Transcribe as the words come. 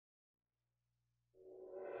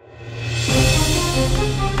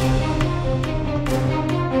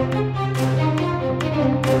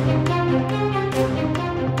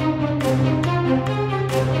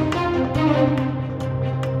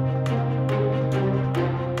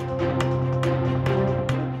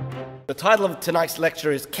The title of tonight's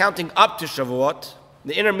lecture is Counting Up to Shavuot,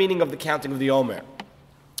 the inner meaning of the counting of the Omer.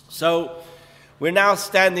 So we're now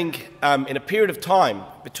standing in a period of time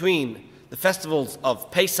between the festivals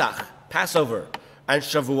of Pesach, Passover, and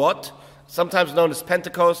Shavuot, sometimes known as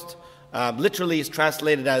Pentecost. Literally is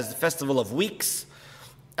translated as the Festival of Weeks.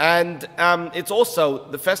 And it's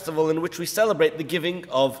also the festival in which we celebrate the giving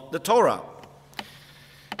of the Torah.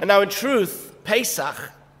 And now in truth,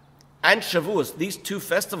 Pesach and Shavuot, these two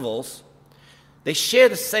festivals, they share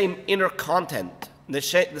the same inner content, they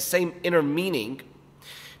share the same inner meaning,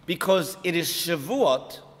 because it is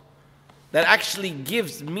Shavuot that actually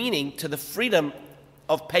gives meaning to the freedom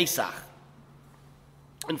of Pesach.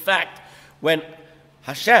 In fact, when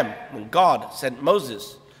God sent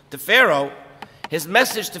Moses to Pharaoh, his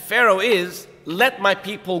message to Pharaoh is, let my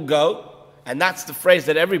people go. And that's the phrase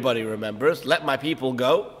that everybody remembers, let my people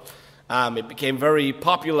go. It became very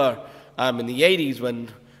popular in the 80s when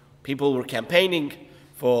people were campaigning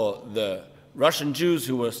for the Russian Jews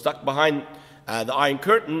who were stuck behind the Iron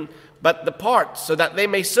Curtain. But the part, so that they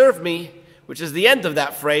may serve me, which is the end of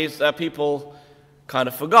that phrase, people kind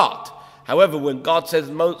of forgot. However, when God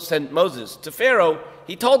sent Moses to Pharaoh,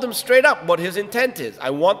 he told him straight up what his intent is. I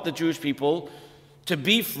want the Jewish people to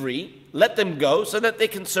be free, let them go so that they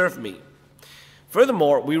can serve me.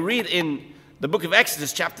 Furthermore, we read in the book of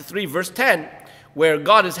Exodus, chapter 3, verse 10, where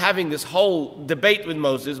God is having this whole debate with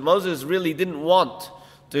Moses. Moses really didn't want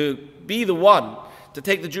to be the one to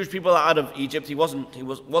take the Jewish people out of Egypt. He wasn't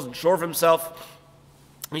sure of himself.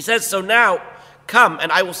 He says, so now come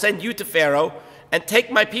and I will send you to Pharaoh and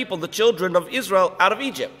take my people, the children of Israel, out of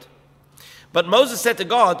Egypt. But Moses said to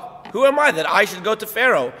God, who am I that I should go to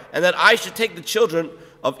Pharaoh and that I should take the children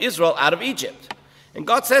of Israel out of Egypt? And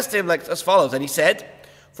God says to him like as follows, and he said,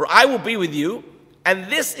 for I will be with you, and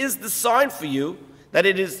this is the sign for you that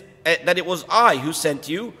it was I who sent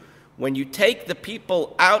you. When you take the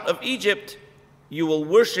people out of Egypt, you will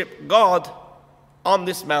worship God on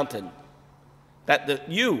this mountain. That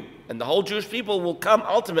you and the whole Jewish people will come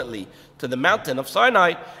ultimately to the mountain of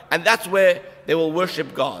Sinai, and that's where they will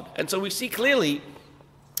worship God. And so we see clearly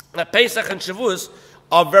that Pesach and Shavuot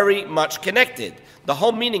are very much connected. The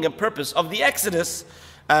whole meaning and purpose of the Exodus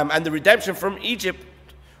and the redemption from Egypt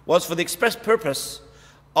was for the express purpose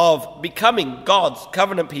of becoming God's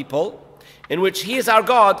covenant people, in which He is our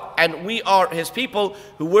God and we are His people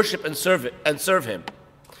who worship and serve Him.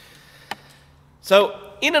 So,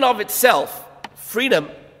 in and of itself, freedom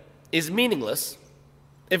is meaningless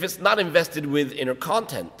if it's not invested with inner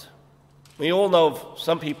content. We all know of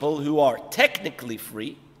some people who are technically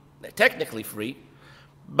free,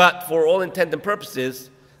 but for all intent and purposes,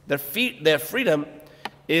 their freedom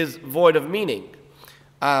is void of meaning.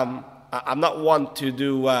 I'm not one to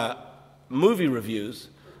do movie reviews,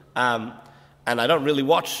 and I don't really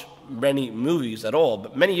watch many movies at all,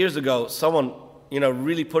 but many years ago, someone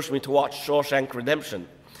really pushed me to watch Shawshank Redemption.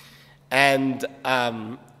 And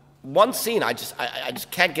one scene I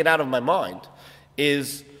just can't get out of my mind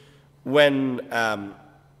is when, I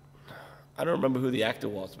don't remember who the actor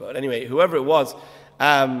was, but anyway, whoever it was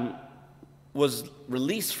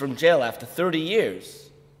released from jail after 30 years.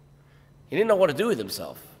 He didn't know what to do with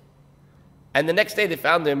himself. And the next day they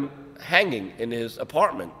found him hanging in his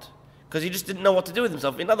apartment because he just didn't know what to do with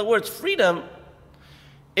himself. In other words, freedom,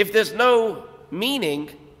 if there's no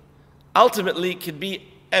meaning, ultimately could be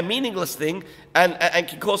a meaningless thing and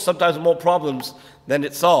can cause sometimes more problems than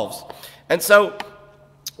it solves. And so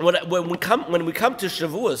when we come to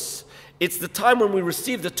Shavuos, it's the time when we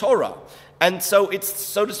receive the Torah. And so it's,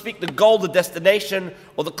 so to speak, the goal, the destination,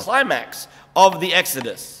 or the climax of the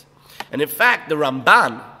Exodus. And in fact, the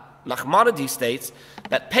Ramban, Nachmanides, states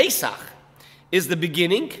that Pesach is the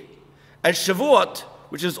beginning, and Shavuot,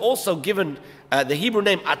 which is also given the Hebrew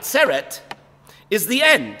name Atzeret, is the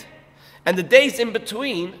end. And the days in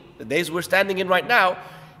between, the days we're standing in right now,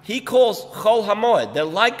 he calls Chol HaMoed. They're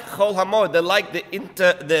like Chol HaMoed. They're like the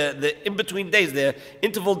in-between days, the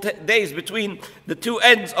interval days between the two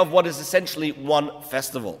ends of what is essentially one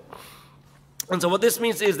festival. And so what this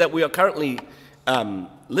means is that we are currently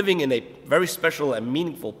living in a very special and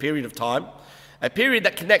meaningful period of time, a period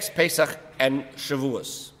that connects Pesach and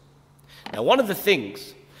Shavuos. Now, one of the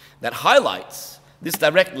things that highlights this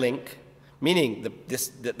direct link, meaning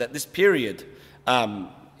that this period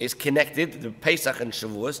is connected to Pesach and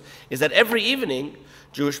Shavuos, is that every evening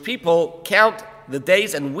Jewish people count the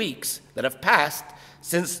days and weeks that have passed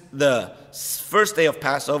since the first day of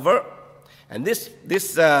Passover, and this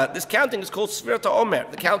counting is called Sfirat Omer,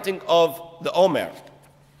 the counting of the Omer.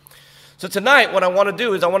 So tonight, what I want to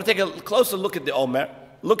do is I want to take a closer look at the Omer,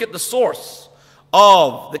 look at the source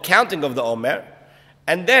of the counting of the Omer,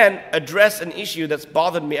 and then address an issue that's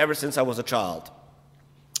bothered me ever since I was a child.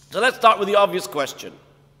 So let's start with the obvious question.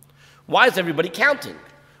 Why is everybody counting?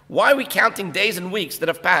 Why are we counting days and weeks that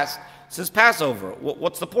have passed since Passover?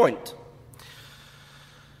 What's the point?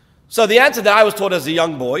 So the answer that I was taught as a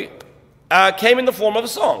young boy came in the form of a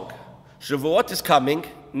song. Shavuot is coming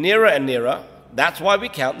nearer and nearer. That's why we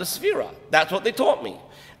count the Sefirah. That's what they taught me.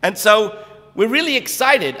 And so we're really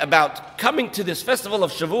excited about coming to this festival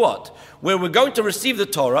of Shavuot, where we're going to receive the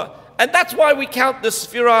Torah, and that's why we count the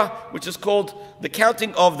Sefirah, which is called the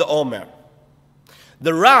counting of the Omer.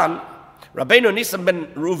 The Ran, Rabbeinu Nissan ben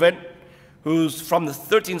Reuven, who's from the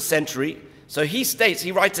 13th century, so he states,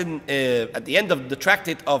 he writes in, at the end of the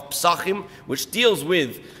tractate of Psachim, which deals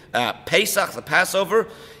with Pesach, the Passover,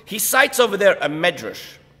 he cites over there a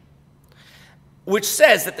medrash, which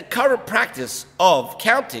says that the current practice of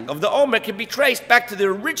counting of the Omer can be traced back to the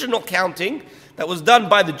original counting that was done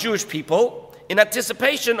by the Jewish people in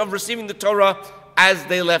anticipation of receiving the Torah as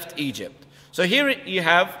they left Egypt. So here you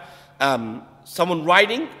have someone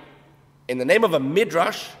writing in the name of a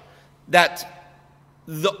midrash that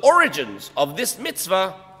the origins of this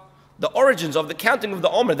mitzvah, the origins of the counting of the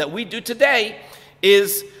Omer that we do today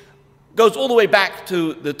goes all the way back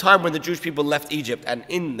to the time when the Jewish people left Egypt, and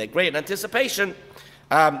in their great anticipation,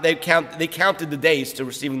 they counted the days to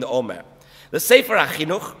receiving the Omer. The Sefer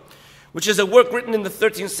HaChinuch, which is a work written in the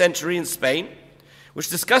 13th century in Spain, which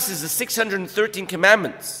discusses the 613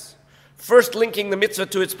 commandments, first linking the mitzvah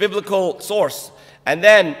to its biblical source, and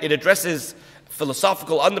then it addresses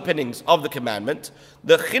philosophical underpinnings of the commandment.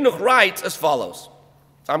 The Chinuch writes as follows.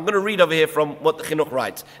 I'm going to read over here from what the Chinuch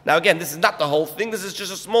writes. Now again, this is not the whole thing. This is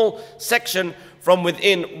just a small section from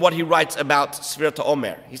within what he writes about Sefirah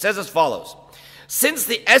Omer. He says as follows. Since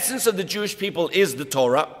the essence of the Jewish people is the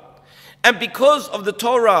Torah, and because of the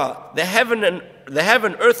Torah, the heaven,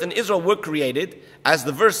 earth, and Israel were created, as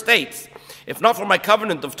the verse states, if not for my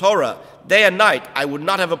covenant of Torah, day and night, I would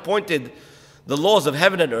not have appointed the laws of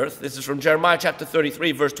heaven and earth. This is from Jeremiah chapter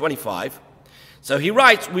 33, verse 25. So he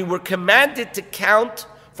writes, we were commanded to count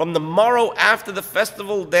from the morrow after the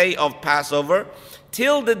festival day of Passover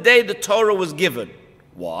till the day the Torah was given.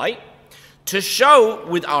 Why? To show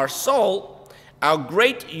with our soul our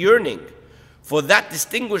great yearning for that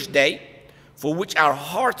distinguished day for which our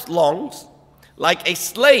heart longs, like a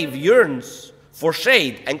slave yearns for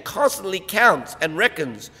shade and constantly counts and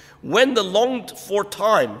reckons when the longed for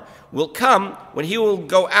time will come when he will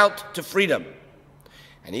go out to freedom.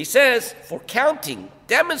 And he says, for counting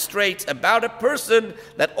demonstrates about a person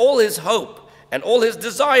that all his hope and all his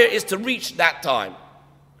desire is to reach that time.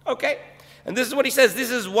 Okay? And this is what he says.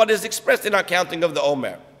 This is what is expressed in our counting of the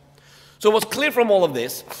Omer. So what's clear from all of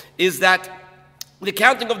this is that the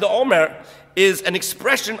counting of the Omer is an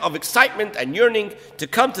expression of excitement and yearning to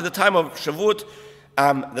come to the time of Shavuot,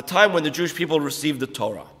 the time when the Jewish people received the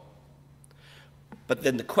Torah. But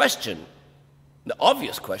then the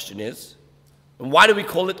obvious question is, why do we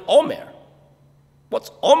call it Omer? What's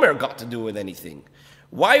Omer got to do with anything?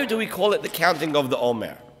 Why do we call it the counting of the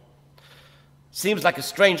Omer? Seems like a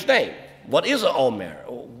strange name. What is an Omer?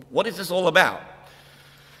 What is this all about?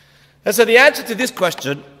 And so the answer to this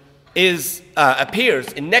question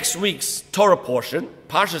appears in next week's Torah portion,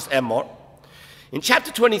 Parshas Emor. In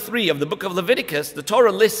chapter 23 of the book of Leviticus, the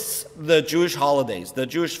Torah lists the Jewish holidays, the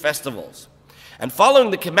Jewish festivals. And following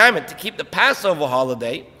the commandment to keep the Passover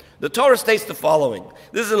holiday, the Torah states the following.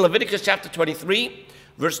 This is in Leviticus chapter 23,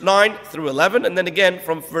 verse 9 through 11, and then again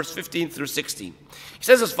from verse 15 through 16. He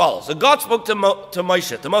says as follows. So God spoke to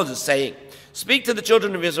Moses, saying, speak to the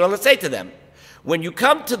children of Israel and say to them, when you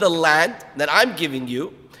come to the land that I'm giving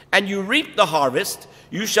you, and you reap the harvest,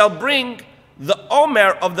 you shall bring the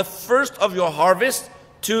Omer of the first of your harvest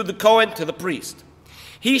to the Cohen, to the priest.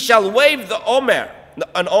 He shall wave the Omer.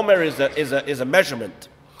 An Omer is a measurement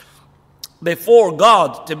before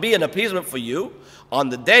God to be an appeasement for you on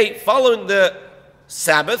the day following the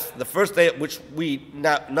Sabbath, the first day, which we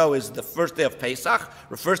now know is the first day of Pesach,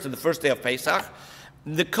 refers to the first day of Pesach.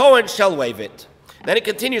 The Cohen shall wave it. Then it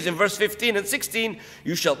continues in verse 15 and 16,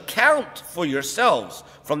 you shall count for yourselves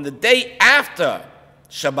from the day after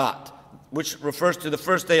Shabbat, which refers to the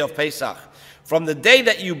first day of Pesach, from the day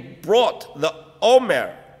that you brought the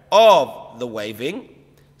Omer of the waving,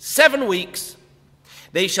 7 weeks,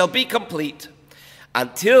 they shall be complete.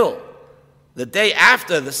 Until the day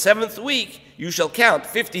after the 7th week, you shall count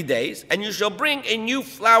 50 days, and you shall bring a new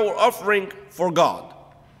flour offering for God.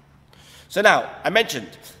 So now, I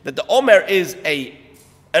mentioned that the Omer is a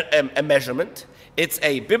measurement. It's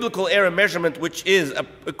a biblical era measurement which is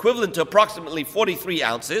equivalent to approximately 43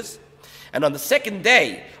 ounces. And on the second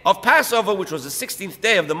day of Passover, which was the 16th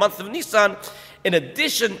day of the month of Nisan, in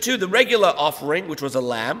addition to the regular offering, which was a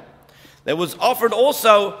lamb, there was offered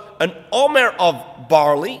also an Omer of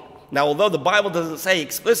barley. Now, although the Bible doesn't say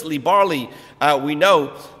explicitly barley, we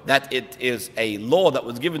know that it is a law that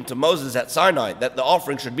was given to Moses at Sinai, that the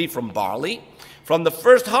offering should be from barley, from the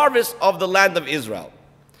first harvest of the land of Israel.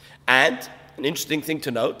 And an interesting thing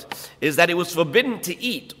to note is that it was forbidden to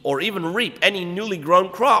eat or even reap any newly grown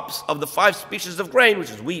crops of the 5 species of grain,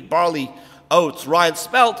 which is wheat, barley, oats, rye, and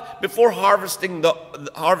spelt, before harvesting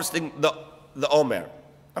the Omer.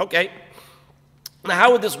 Okay. Now,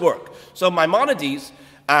 how would this work? So Maimonides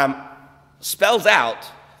spells out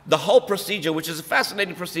the whole procedure, which is a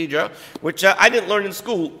fascinating procedure, which I didn't learn in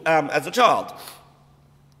school as a child.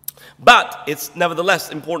 But it's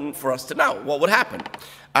nevertheless important for us to know what would happen.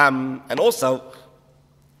 And also,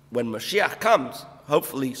 when Mashiach comes,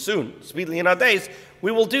 hopefully soon, speedily in our days,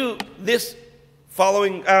 we will do this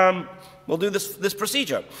following, we'll do this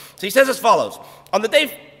procedure. So he says as follows: on the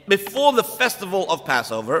day before the festival of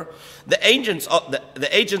Passover, the agents of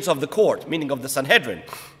the court, meaning of the Sanhedrin,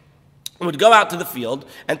 would go out to the field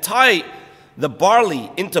and tie the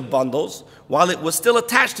barley into bundles while it was still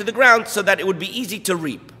attached to the ground so that it would be easy to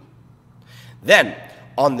reap. Then,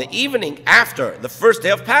 on the evening after the first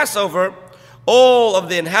day of Passover, all of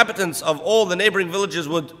the inhabitants of all the neighboring villages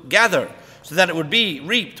would gather so that it would be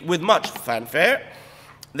reaped with much fanfare.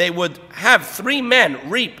 They would have 3 men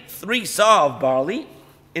reap 3 saw of barley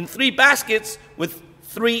in 3 baskets with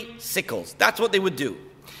 3 sickles. That's what they would do.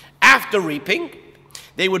 After reaping,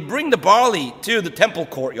 they would bring the barley to the temple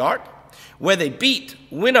courtyard, where they beat,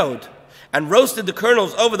 winnowed, and roasted the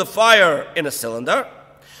kernels over the fire in a cylinder.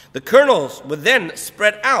 The kernels were then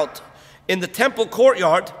spread out in the temple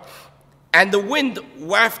courtyard, and the wind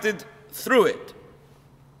wafted through it.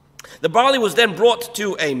 The barley was then brought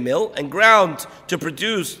to a mill and ground to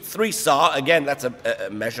produce 3 saw. Again, that's a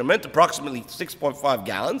measurement, approximately 6.5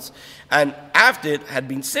 gallons. And after it had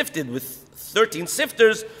been sifted with 13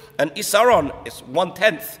 sifters, an isaron,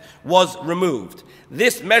 1/10, was removed.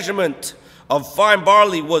 This measurement of fine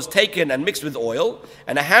barley was taken and mixed with oil,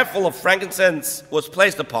 and a handful of frankincense was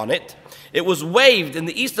placed upon it. It was waved in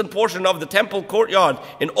the eastern portion of the temple courtyard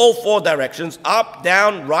in all 4 directions, up,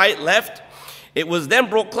 down, right, left. It was then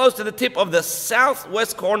brought close to the tip of the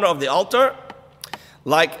southwest corner of the altar,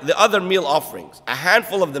 like the other meal offerings. A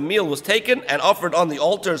handful of the meal was taken and offered on the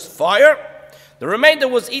altar's fire. The remainder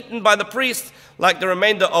was eaten by the priest, like the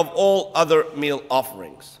remainder of all other meal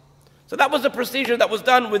offerings. So that was the procedure that was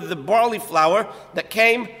done with the barley flour that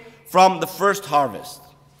came from the first harvest.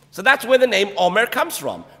 So that's where the name Omer comes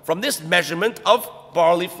from this measurement of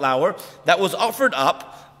barley flour that was offered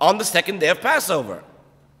up on the 2nd day of Passover.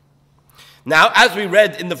 Now, as we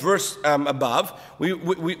read in the verse above, we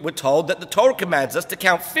were told that the Torah commands us to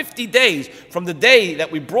count 50 days from the day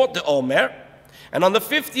that we brought the Omer, and on the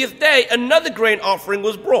 50th day, another grain offering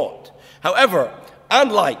was brought. However,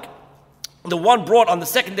 unlike the one brought on the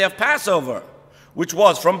 2nd day of Passover, which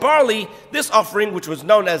was from barley, this offering, which was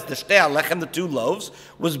known as the Shtei HaLechem, the 2 loaves,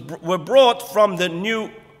 were brought from the new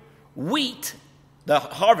wheat, the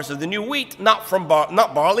harvest of the new wheat, not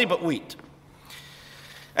barley, but wheat.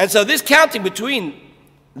 And so this counting between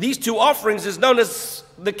these 2 offerings is known as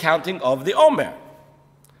the counting of the Omer.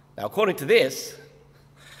 Now, according to this,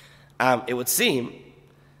 it would seem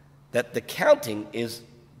that the counting is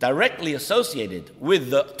directly associated with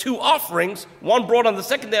the 2 offerings, one brought on the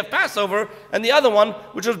 2nd day of Passover and the other one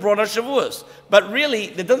which was brought on Shavuos. But really,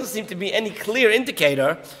 there doesn't seem to be any clear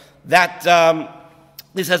indicator that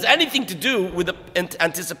this has anything to do with the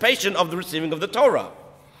anticipation of the receiving of the Torah.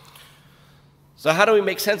 So how do we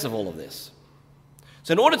make sense of all of this?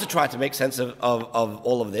 So in order to try to make sense of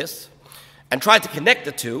all of this and try to connect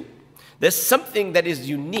the 2, there's something that is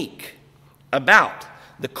unique about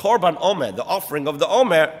the Korban Omer, the offering of the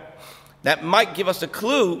Omer, that might give us a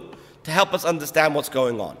clue to help us understand what's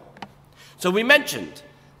going on. So we mentioned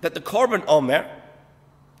that the Korban Omer,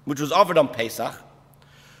 which was offered on Pesach,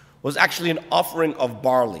 was actually an offering of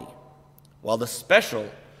barley, while the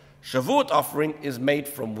special Shavuot offering is made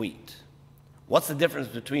from wheat. What's the difference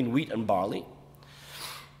between wheat and barley?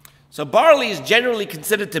 So barley is generally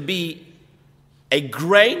considered to be a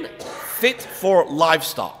grain fit for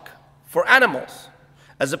livestock, for animals,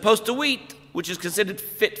 as opposed to wheat, which is considered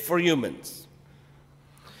fit for humans.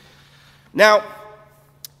 Now,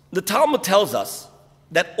 the Talmud tells us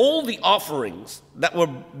that all the offerings that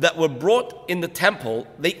were brought in the temple,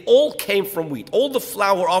 they all came from wheat. All the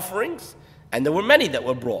flour offerings, and there were many that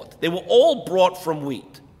were brought, they were all brought from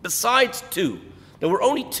wheat, besides 2. There were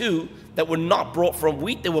only 2 that were not brought from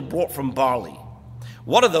wheat, they were brought from barley.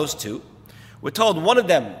 What are those 2? We're told one of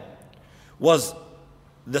them was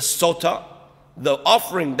the sota, the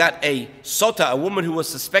offering that a sota, a woman who was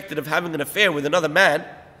suspected of having an affair with another man,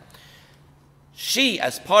 she,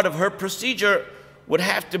 as part of her procedure, would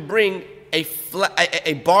have to bring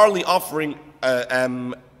a barley offering,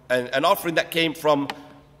 an offering that came from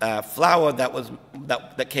flour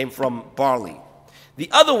that came from barley. The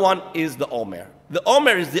other one is the Omer. The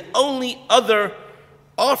Omer is the only other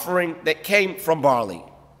offering that came from barley.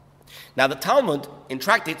 Now the Talmud in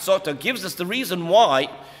Tractate Sota gives us the reason why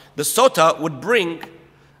the Sota would bring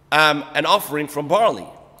an offering from barley.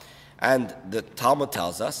 And the Talmud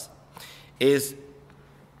tells us is,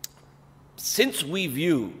 since we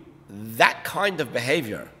view that kind of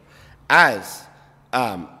behavior as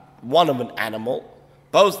one of an animal,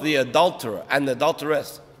 both the adulterer and the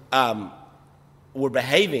adulteress were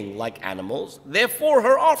behaving like animals, therefore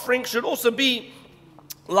her offering should also be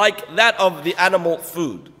like that of the animal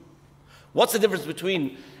food. What's the difference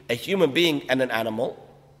between a human being and an animal?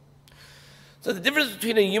 So the difference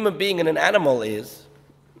between a human being and an animal is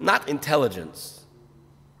not intelligence.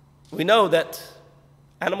 We know that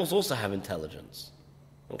animals also have intelligence.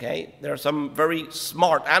 Okay? There are some very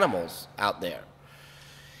smart animals out there.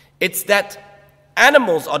 It's that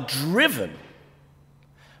animals are driven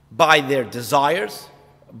by their desires,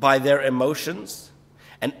 by their emotions,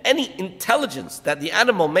 and any intelligence that the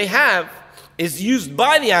animal may have is used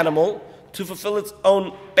by the animal to fulfill its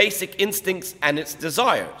own basic instincts and its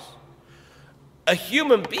desires. A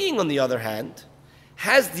human being, on the other hand,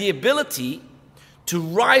 has the ability to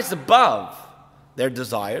rise above their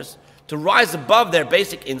desires, to rise above their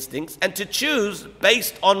basic instincts, and to choose,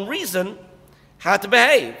 based on reason, how to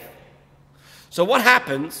behave. So what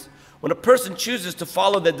happens when a person chooses to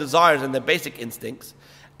follow their desires and their basic instincts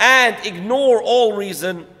and ignore all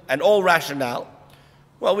reason and all rationale?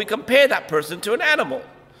 Well, we compare that person to an animal.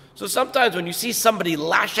 So sometimes when you see somebody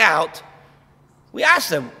lash out, we ask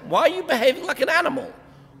them, why are you behaving like an animal?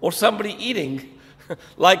 Or somebody eating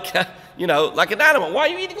like an animal. Why are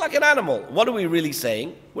you eating like an animal? What are we really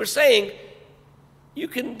saying? We're saying you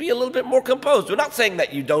can be a little bit more composed. We're not saying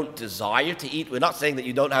that you don't desire to eat. We're not saying that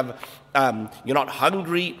you don't have, you're not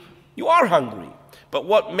hungry. You are hungry. But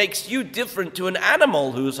what makes you different to an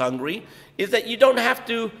animal who's hungry is that you don't have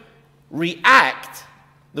to react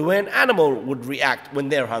the way an animal would react when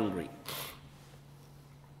they're hungry.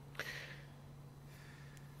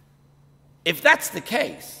 If that's the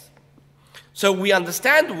case, so we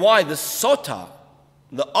understand why the sota,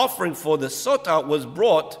 the offering for the sota, was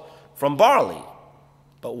brought from barley.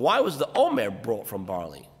 But why was the Omer brought from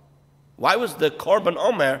barley? Why was the Korban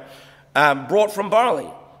Omer brought from barley?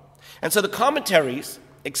 And so the commentaries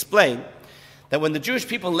explain that when the Jewish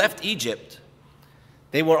people left Egypt,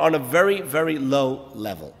 they were on a very, very low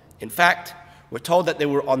level. In fact, we're told that they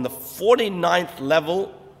were on the 49th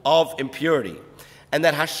level of impurity, and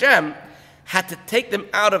that Hashem had to take them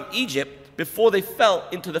out of Egypt before they fell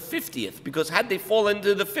into the 50th, because had they fallen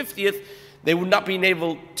into the 50th, they would not be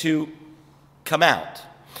able to come out.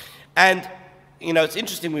 And, it's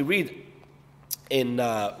interesting, we read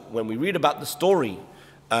when we read about the story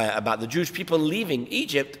about the Jewish people leaving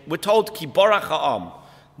Egypt, we're told, Ki barach ha'am,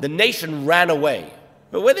 the nation ran away.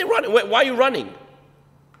 But where are they running? Why are you running?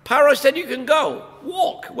 Pharaoh said you can go.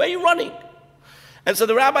 Walk. Where are you running? And so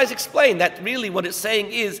the rabbis explain that really what it's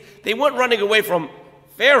saying is they weren't running away from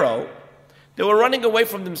Pharaoh. They were running away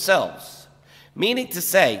from themselves. Meaning to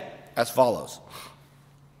say as follows.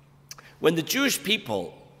 When the Jewish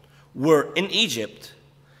people were in Egypt,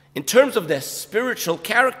 in terms of their spiritual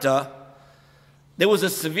character, there was a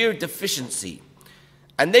severe deficiency.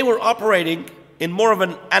 And they were operating in more of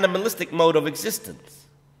an animalistic mode of existence.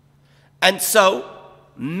 And so,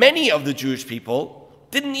 many of the Jewish people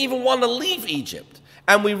didn't even want to leave Egypt.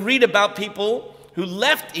 And we read about people who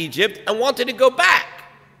left Egypt and wanted to go back.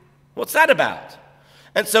 What's that about?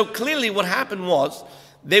 And so clearly what happened was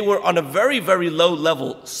they were on a very, very low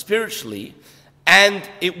level spiritually, and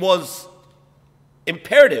it was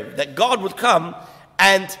imperative that God would come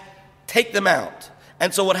and take them out.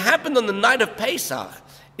 And so what happened on the night of Pesach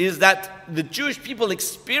is that the Jewish people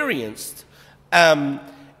experienced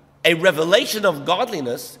a revelation of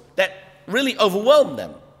godliness that really overwhelmed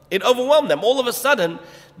them. It overwhelmed them. All of a sudden,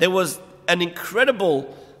 there was an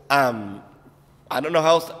incredible, I don't know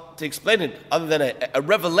how else to explain it, other than a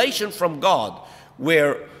revelation from God,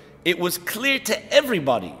 where it was clear to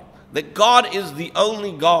everybody that God is the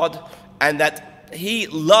only God, and that He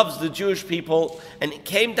loves the Jewish people, and He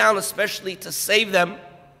came down especially to save them.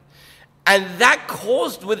 And that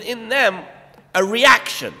caused within them a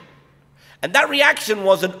reaction. And that reaction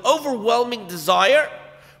was an overwhelming desire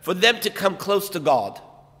for them to come close to God.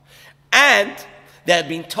 And they had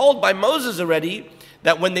been told by Moses already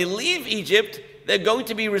that when they leave Egypt, they're going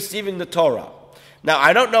to be receiving the Torah. Now,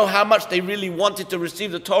 I don't know how much they really wanted to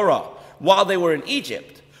receive the Torah while they were in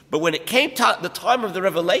Egypt, but when it came to the time of the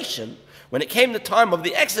revelation, when it came the time of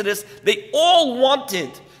the Exodus, they all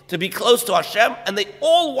wanted to be close to Hashem, and they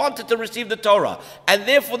all wanted to receive the Torah. And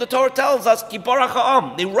therefore the Torah tells us, Ki barach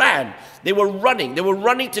ha'am, they ran, they were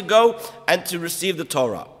running to go and to receive the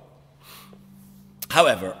Torah.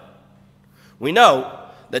 However, we know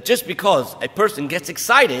that just because a person gets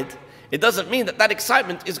excited, it doesn't mean that that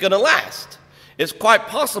excitement is going to last. It's quite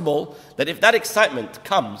possible that if that excitement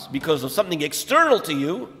comes because of something external to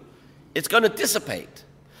you, it's going to dissipate.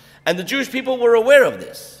 And the Jewish people were aware of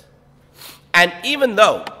this. And even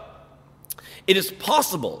though it is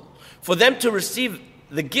possible for them to receive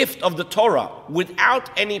the gift of the Torah without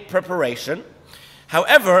any preparation,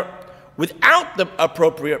 however, without the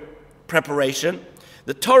appropriate preparation,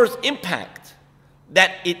 the Torah's impact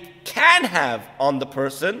that it can have on the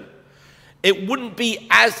person, it wouldn't be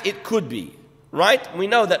as it could be, right? We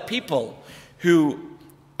know that people who,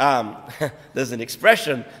 there's an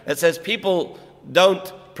expression that says people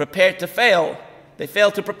don't prepare to fail, they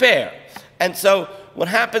fail to prepare. And so what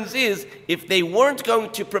happens is, if they weren't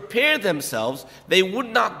going to prepare themselves, they would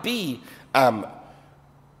not be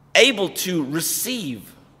able to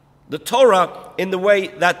receive the Torah in the way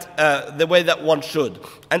that one should.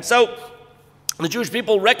 And so the Jewish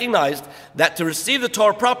people recognized that to receive the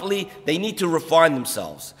Torah properly, they need to refine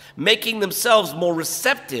themselves, making themselves more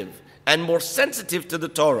receptive and more sensitive to the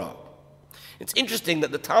Torah. It's interesting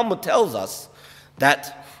that the Talmud tells us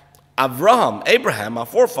that Abraham, our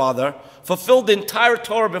forefather, fulfilled the entire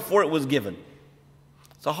Torah before it was given.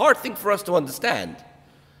 It's a hard thing for us to understand.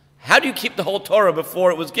 How do you keep the whole Torah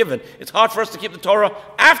before it was given? It's hard for us to keep the Torah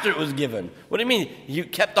after it was given. What do you mean? You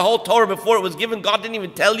kept the whole Torah before it was given? God didn't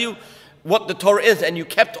even tell you what the Torah is, and you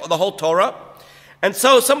kept the whole Torah? And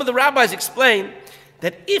so some of the rabbis explain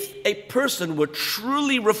that if a person were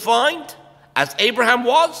truly refined, as Abraham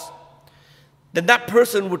was, then that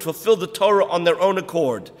person would fulfill the Torah on their own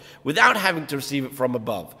accord, without having to receive it from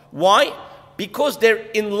above. Why? Because they're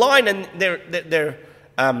in line and they're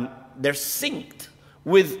synced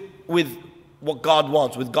with what God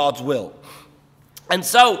wants, with God's will. And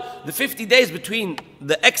so the 50 days between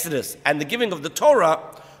the Exodus and the giving of the Torah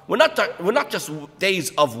were not just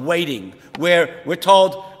days of waiting, where we're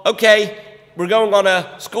told, okay, we're going on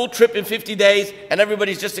a school trip in 50 days, and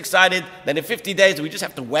everybody's just excited. Then in 50 days, we just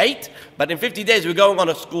have to wait. But in 50 days, we're going on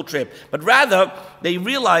a school trip. But rather, they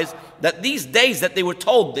realized that these days that they were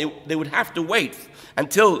told they would have to wait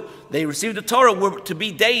until they received the Torah were to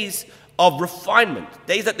be days of refinement,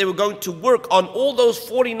 days that they were going to work on all those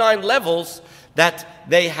 49 levels that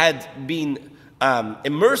they had been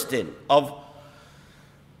immersed in, of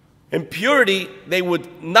impurity. They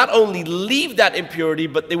would not only leave that impurity,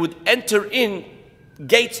 but they would enter in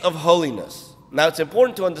gates of holiness. Now, it's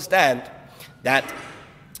important to understand that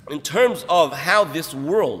in terms of how this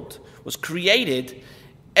world was created,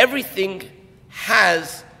 everything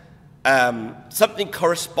has something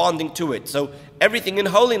corresponding to it. So everything in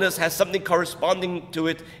holiness has something corresponding to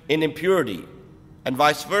it in impurity, and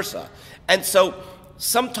vice versa. And so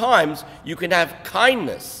sometimes you can have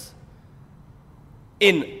kindness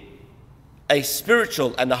in a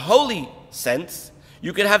spiritual and a holy sense.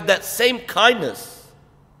 You can have that same kindness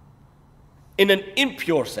in an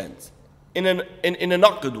impure sense, in a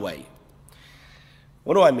not good way.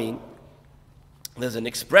 What do I mean? There's an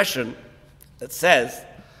expression that says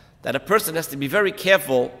that a person has to be very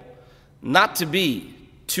careful not to be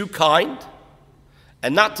too kind,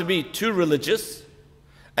 and not to be too religious,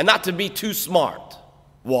 and not to be too smart.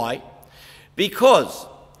 Why? Because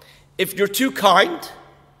if you're too kind,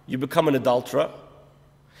 you become an adulterer.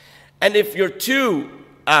 And if you're too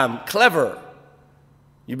clever,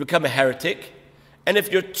 you become a heretic. And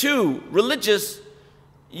if you're too religious,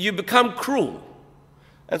 you become cruel.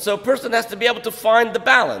 And so a person has to be able to find the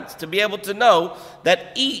balance, to be able to know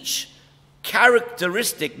that each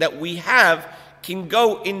characteristic that we have can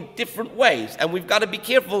go in different ways. And we've got to be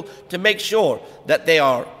careful to make sure that they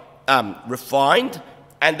are refined,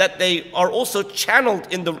 and that they are also channeled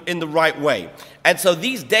in the right way. And so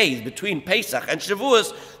these days between Pesach and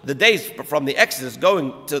Shavuos, the days from the Exodus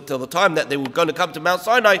going till the time that they were going to come to Mount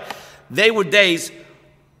Sinai, they were days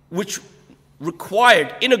which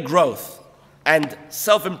required inner growth and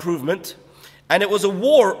self-improvement. And it was a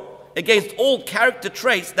war against all character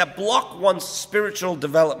traits that block one's spiritual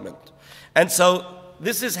development. And so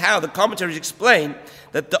this is how the commentaries explain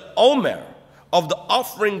that the Omer of the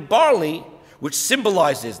offering barley, which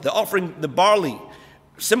symbolizes the barley,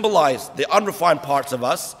 symbolize the unrefined parts of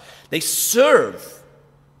us. They serve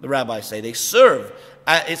the rabbis say. They serve.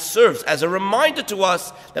 It serves as a reminder to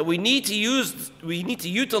us that we need to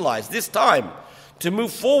utilize this time to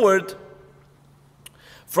move forward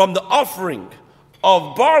from the offering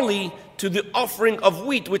of barley to the offering of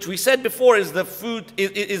wheat, which we said before is the food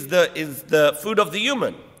the food of the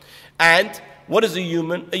human. And what is a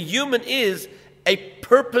human? A human is a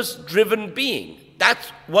purpose-driven being. That's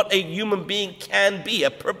what a human being can be,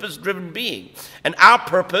 a purpose-driven being. And our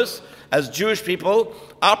purpose, as Jewish people,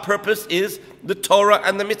 our purpose is the Torah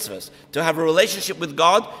and the mitzvahs, to have a relationship with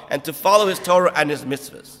God and to follow His Torah and His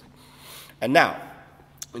mitzvahs. And now,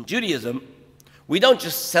 in Judaism, we don't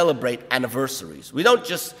just celebrate anniversaries. We don't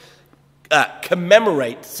just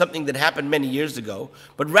commemorate something that happened many years ago,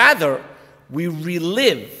 but rather we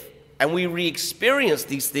relive and we re-experience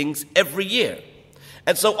these things every year.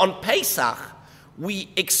 And so on Pesach, we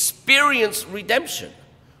experience redemption.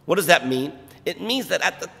 What does that mean? It means that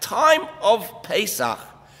at the time of Pesach,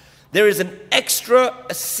 there is an extra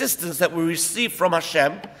assistance that we receive from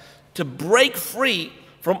Hashem to break free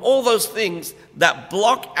from all those things that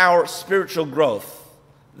block our spiritual growth.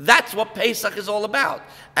 That's what Pesach is all about.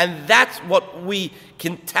 And that's what we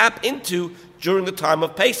can tap into during the time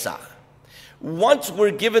of Pesach. Once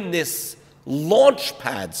we're given this launch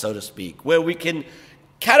pad, so to speak, where we can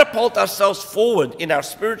catapult ourselves forward in our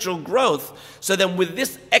spiritual growth, so then with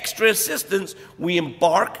this extra assistance, we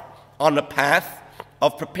embark on a path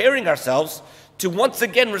of preparing ourselves to once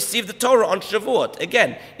again receive the Torah on Shavuot.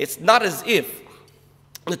 Again, it's not as if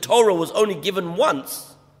the Torah was only given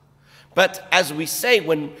once, but as we say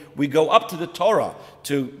when we go up to the Torah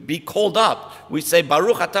to be called up, we say,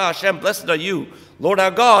 Baruch atah Hashem, blessed are you, Lord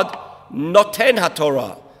our God, noten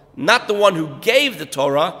haTorah, not the one who gave the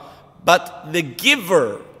Torah, but the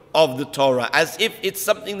giver of the Torah, as if it's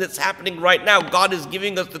something that's happening right now. God is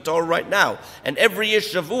giving us the Torah right now. And every year,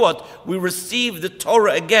 Shavuot, we receive the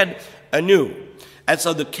Torah again anew. And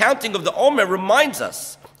so the counting of the Omer reminds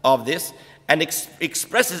us of this and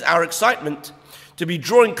expresses our excitement to be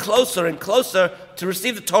drawing closer and closer to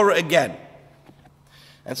receive the Torah again.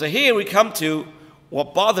 And so here we come to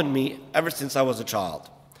what bothered me ever since I was a child.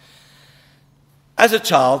 As a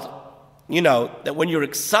child, you know that when you're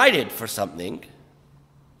excited for something,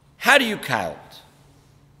 how do you count?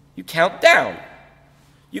 You count down.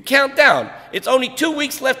 You count down. It's only 2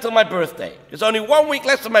 weeks left till my birthday. There's only 1 week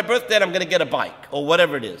left till my birthday and I'm going to get a bike or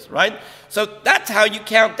whatever it is, right? So that's how you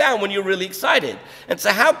count down when you're really excited. And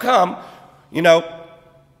so how come,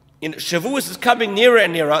 Shavuos is coming nearer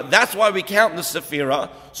and nearer. That's why we count the Sephirah.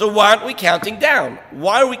 So why aren't we counting down?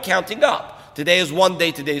 Why are we counting up? Today is 1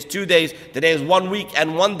 day, today is 2 days, today is 1 week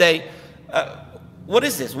and 1 day. What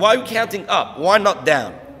is this? Why are we counting up? Why not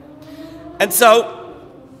down? And so,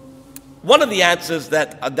 one of the answers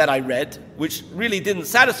that I read, which really didn't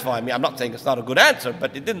satisfy me, I'm not saying it's not a good answer,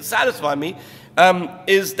 but it didn't satisfy me,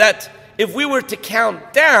 is that if we were to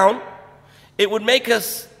count down, it would make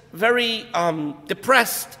us very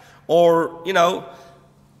depressed or,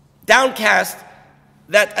 downcast,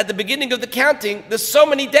 that at the beginning of the counting, there's so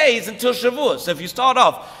many days until Shavuot. So if you start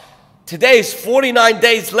off, today's 49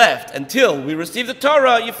 days left until we receive the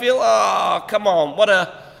Torah, you feel, oh, come on, what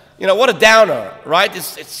a downer, right?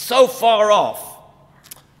 It's so far off.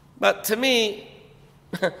 But to me,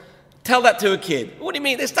 tell that to a kid. What do you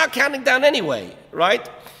mean? They start counting down anyway, right?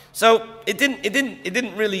 So it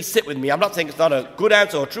didn't really sit with me. I'm not saying it's not a good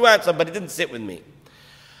answer or a true answer, but it didn't sit with me.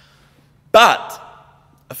 But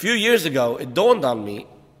a few years ago, it dawned on me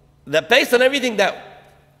that based on everything that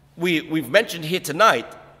we've mentioned here tonight,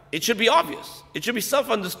 it should be obvious. It should be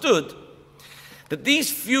self-understood that these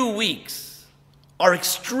few weeks are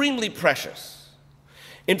extremely precious.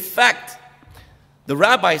 In fact, the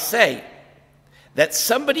rabbis say that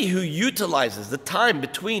somebody who utilizes the time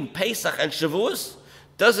between Pesach and Shavuos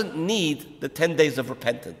doesn't need the 10 days of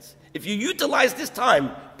repentance. If you utilize this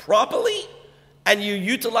time properly and you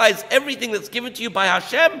utilize everything that's given to you by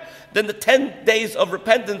Hashem, then the 10 days of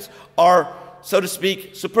repentance are, so to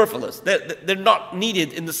speak, superfluous. They're not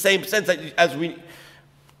needed in the same sense as we...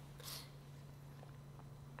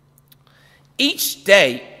 Each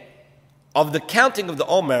day of the counting of the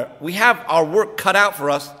Omer, we have our work cut out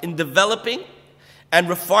for us in developing and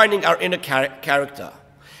refining our inner character.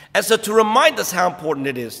 And so to remind us how important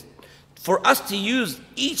it is for us to use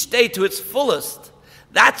each day to its fullest,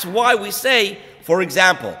 that's why we say, for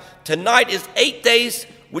example, tonight is 8 days,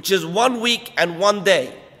 which is 1 week and 1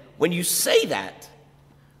 day. When you say that,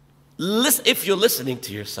 if you're listening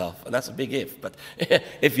to yourself, and that's a big if, but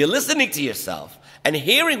if you're listening to yourself and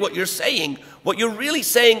hearing what you're saying, what you're really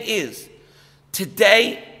saying is,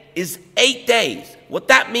 today is 8 days. What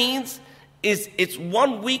that means is it's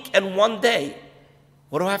 1 week and 1 day.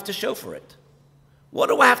 What do I have to show for it? What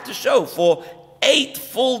do I have to show for 8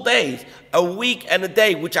 full days, a week and a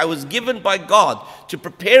day, which I was given by God to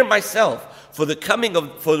prepare myself for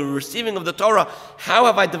the receiving of the Torah? How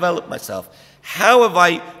have I developed myself? How have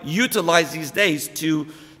I utilized these days to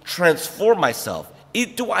transform myself?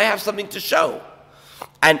 Do I have something to show?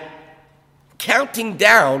 And counting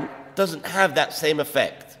down doesn't have that same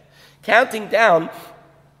effect. Counting down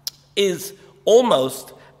is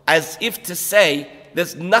almost as if to say,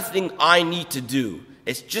 there's nothing I need to do.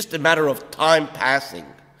 It's just a matter of time passing,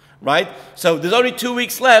 right? So there's only 2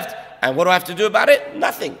 weeks left, and what do I have to do about it?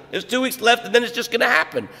 Nothing. There's 2 weeks left, and then it's just going to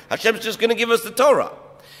happen. Hashem's just going to give us the Torah.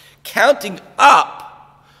 Counting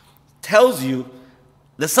up tells you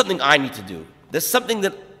there's something I need to do. There's something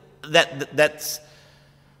that's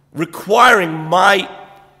requiring my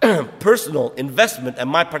personal investment and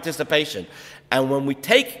my participation. And when we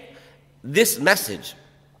take this message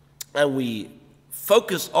and we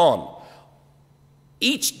focus on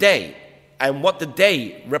each day and what the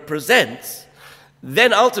day represents,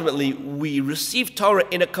 then ultimately we receive Torah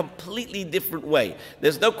in a completely different way.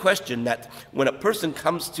 There's no question that when a person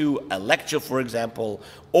comes to a lecture, for example,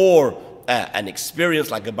 or an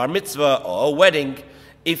experience like a bar mitzvah or a wedding,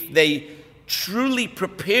 if they truly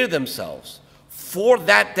prepare themselves for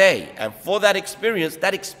that day and for that experience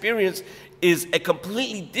is a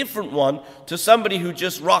completely different one to somebody who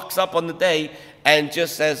just rocks up on the day and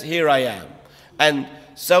just says, here I am. And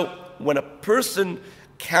so when a person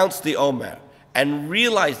counts the Omer and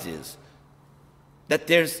realizes that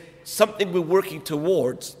there's something we're working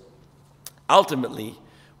towards, ultimately,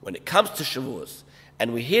 when it comes to Shavuos,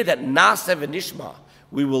 and we hear that Na'aseh v'nishma,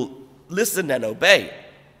 we will listen and obey,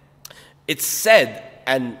 it's said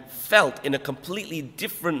and felt in a completely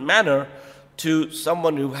different manner to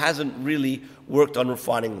someone who hasn't really worked on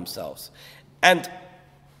refining themselves. And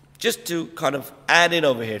just to kind of add in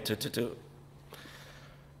over here to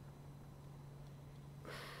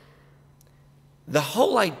the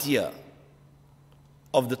whole idea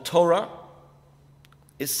of the Torah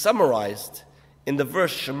is summarized in the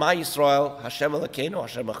verse Shema Yisrael Hashem Elokeinu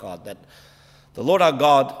Hashem Echad, that the Lord our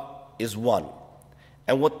God is one.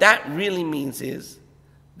 And what that really means is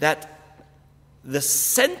that the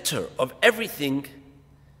center of everything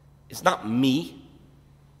is not me.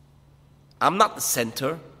 I'm not the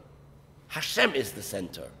center. Hashem is the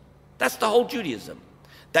center. That's the whole Judaism.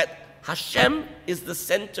 That Hashem is the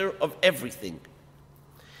center of everything.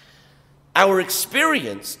 Our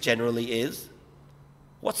experience generally is,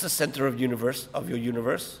 what's the center of your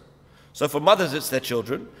universe? So for mothers, it's their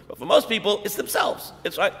children. But for most people, it's themselves.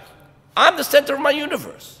 It's right. I'm the center of my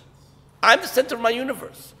universe. I'm the center of my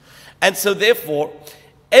universe. And so therefore,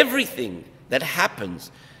 everything that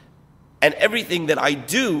happens and everything that I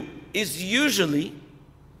do is usually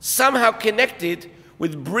somehow connected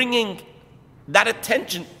with bringing that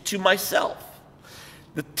attention to myself.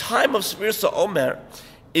 The time of Sfiras Omer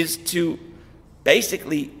is to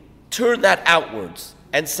basically turn that outwards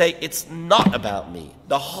and say, it's not about me.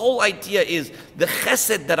 The whole idea is the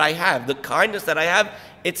chesed that I have, the kindness that I have,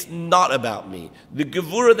 it's not about me. The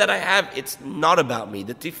gevura that I have, it's not about me.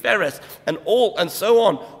 The tiferes and so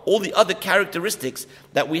on, all the other characteristics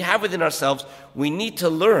that we have within ourselves, we need to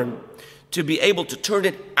learn to be able to turn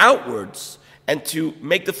it outwards and to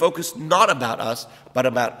make the focus not about us, but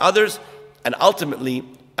about others, and ultimately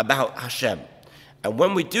about Hashem. And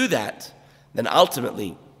when we do that, then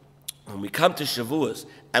ultimately, when we come to Shavuos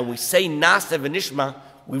and we say Na'aseh v'nishma,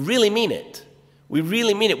 we really mean it. We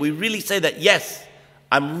really mean it. We really say that, yes,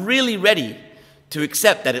 I'm really ready to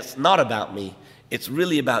accept that it's not about me. It's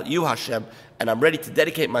really about you, Hashem, and I'm ready to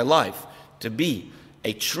dedicate my life to be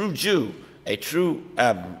a true Jew, a true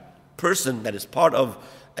person that is part of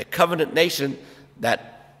a covenant nation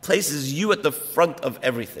that places you at the front of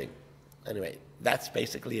everything. Anyway, that's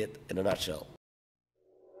basically it in a nutshell.